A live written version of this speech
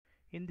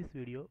In this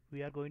video,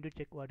 we are going to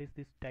check what is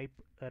this type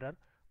error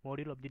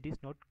module object is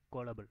not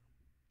callable.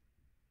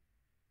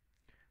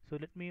 So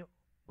let me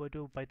go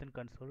to Python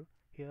console.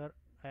 Here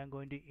I am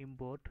going to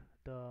import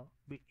the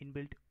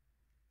inbuilt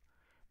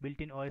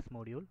built-in OS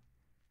module.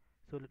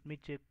 So let me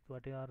check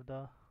what are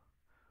the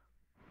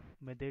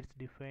methods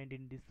defined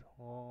in this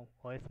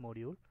OS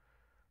module.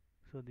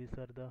 So these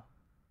are the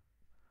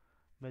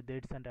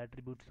methods and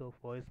attributes of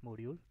OS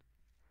module.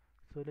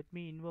 So let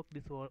me invoke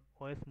this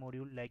OS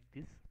module like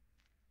this.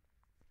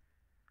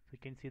 So you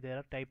can see there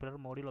are TypeError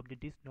module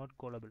object is not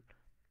callable.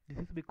 This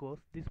is because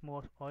this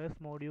OS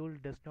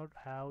module does not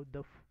have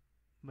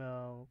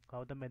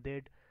the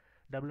method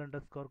double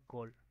underscore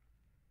call.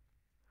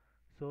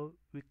 So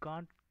we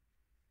can't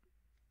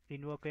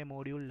invoke a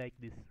module like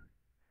this.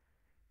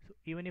 So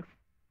even if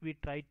we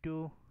try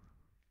to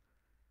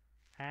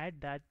add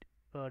that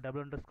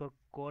double underscore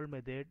call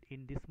method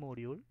in this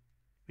module,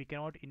 we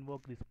cannot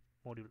invoke this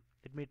module.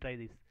 Let me try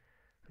this.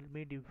 So let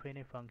me define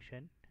a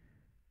function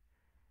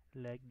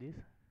like this.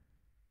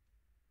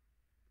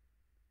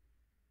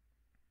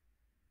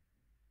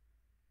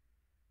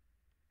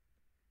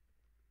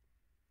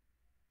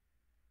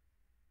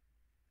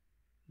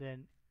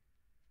 Then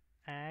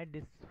add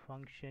this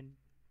function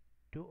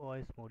to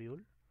OS module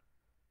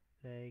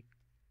like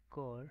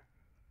call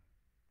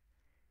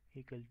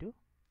equal to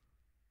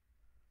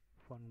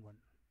fun1.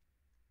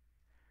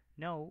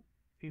 Now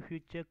if you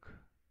check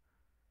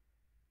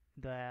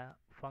the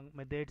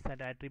methods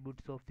and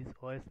attributes of this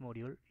OS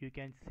module, you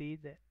can see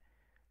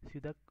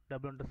the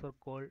double underscore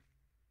call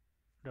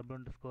double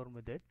underscore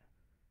method.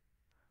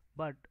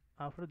 But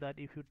after that,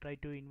 if you try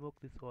to invoke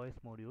this OS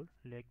module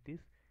like this,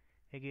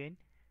 again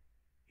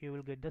you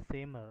will get the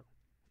same error,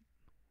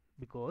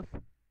 because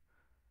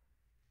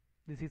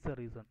this is the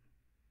reason.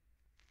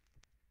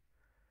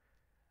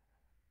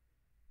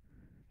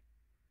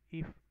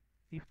 If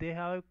they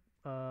have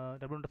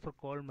double underscore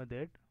call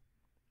method,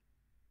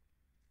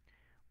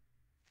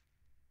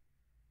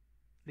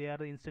 they are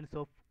the instance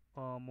of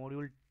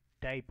module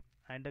type,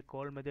 and the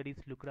call method is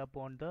looked up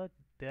on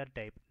their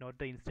type, not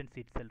the instance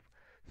itself.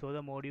 So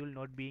the module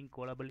not being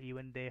callable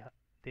even they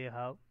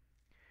have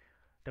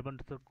double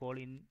underscore call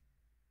in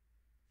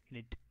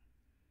it.